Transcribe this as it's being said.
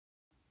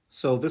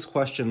So this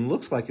question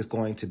looks like it's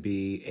going to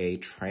be a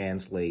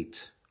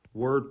translate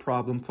word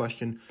problem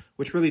question,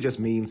 which really just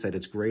means that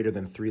it's greater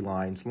than 3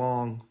 lines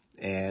long.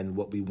 And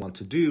what we want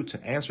to do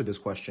to answer this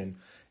question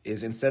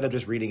is, instead of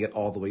just reading it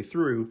all the way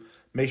through,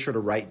 make sure to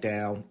write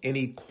down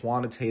any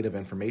quantitative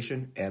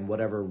information and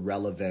whatever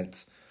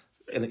relevant,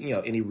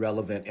 any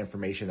relevant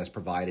information that's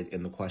provided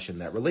in the question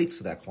that relates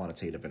to that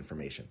quantitative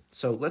information.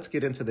 So let's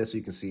get into this so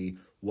you can see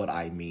what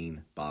I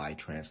mean by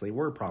translate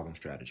word problem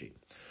strategy.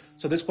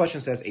 So this question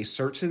says a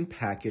certain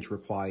package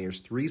requires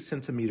 3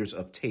 centimeters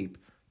of tape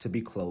to be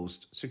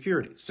closed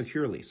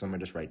securely. So I'm going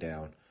to just write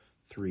down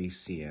 3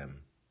 cm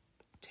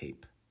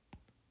tape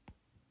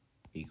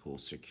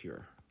equals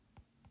secure.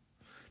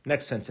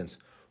 Next sentence.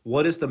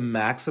 What is the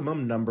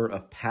maximum number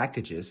of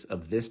packages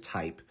of this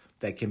type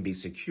that can be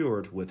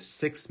secured with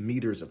 6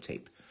 meters of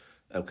tape?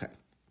 Okay.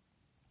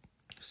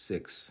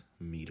 6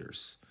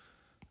 meters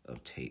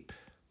of tape.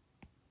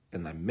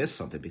 And I missed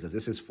something because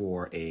this is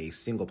for a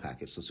single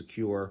package. So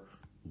secure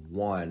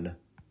 1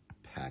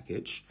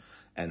 package.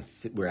 And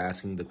we're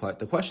asking the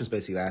question is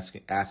basically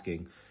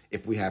asking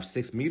if we have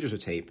 6 meters of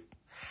tape,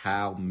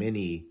 how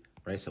many,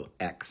 right? So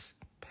X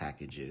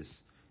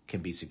packages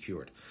can be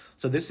secured.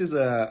 So this is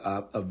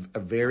a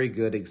very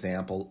good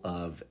example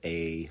of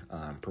a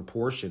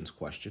proportions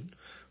question.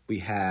 We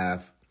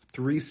have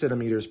 3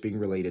 centimeters being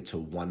related to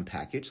 1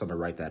 package. So I'm going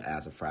to write that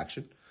as a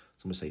fraction.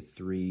 So I'm going to say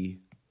 3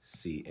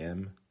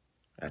 cm.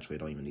 Actually, I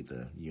don't even need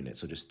the unit.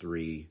 So just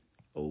 3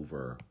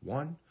 over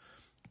 1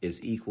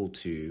 is equal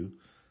to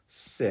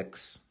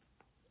 6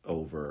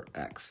 over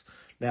x.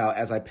 Now,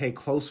 as I pay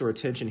closer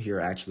attention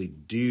here, I actually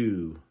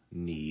do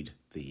need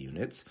the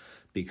units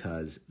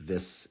because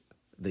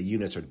the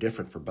units are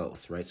different for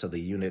both, right? So the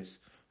units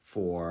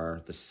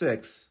for the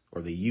 6,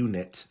 or the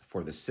unit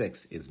for the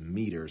 6 is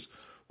meters,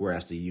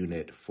 whereas the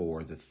unit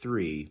for the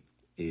 3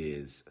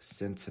 is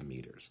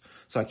centimeters.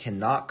 So I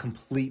cannot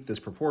complete this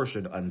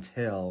proportion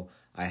until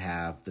I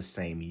have the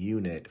same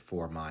unit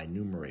for my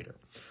numerator.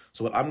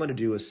 So what I'm going to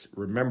do is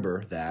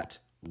remember that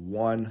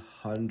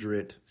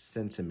 100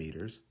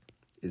 centimeters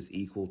is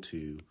equal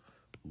to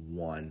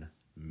 1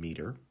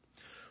 meter,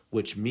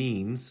 which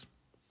means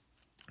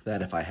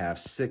that if I have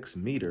 6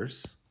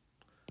 meters,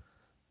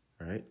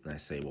 right, and I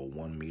say, well,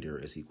 1 meter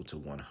is equal to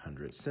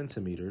 100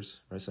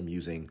 centimeters, right? So I'm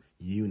using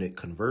unit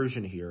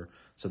conversion here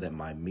so that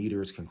my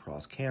meters can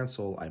cross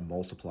cancel. I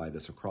multiply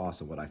this across,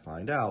 and what I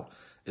find out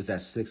is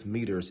that 6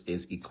 meters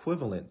is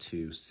equivalent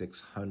to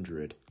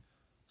 600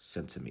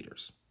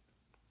 centimeters.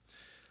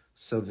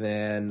 So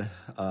then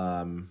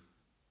I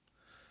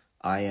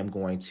am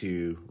going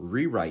to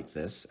rewrite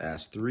this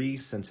as 3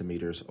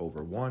 centimeters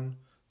over 1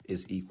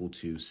 is equal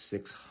to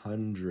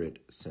 600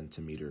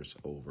 centimeters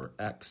over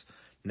x.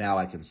 Now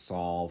I can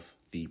solve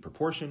the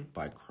proportion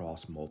by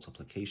cross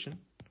multiplication,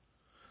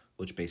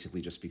 which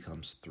basically just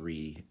becomes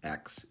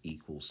 3x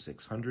equals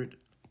 600,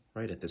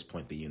 right? At this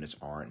point, the units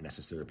aren't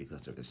necessary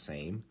because they're the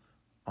same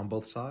on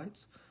both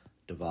sides.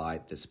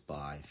 Divide this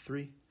by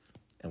 3.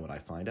 And what I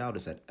find out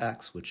is that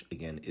x, which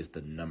again is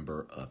the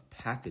number of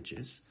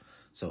packages,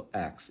 so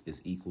x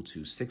is equal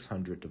to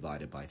 600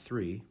 divided by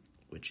 3,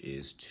 which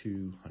is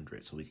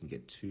 200. So we can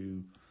get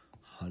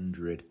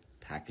 200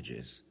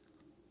 packages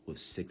with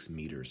 6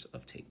 meters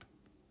of tape.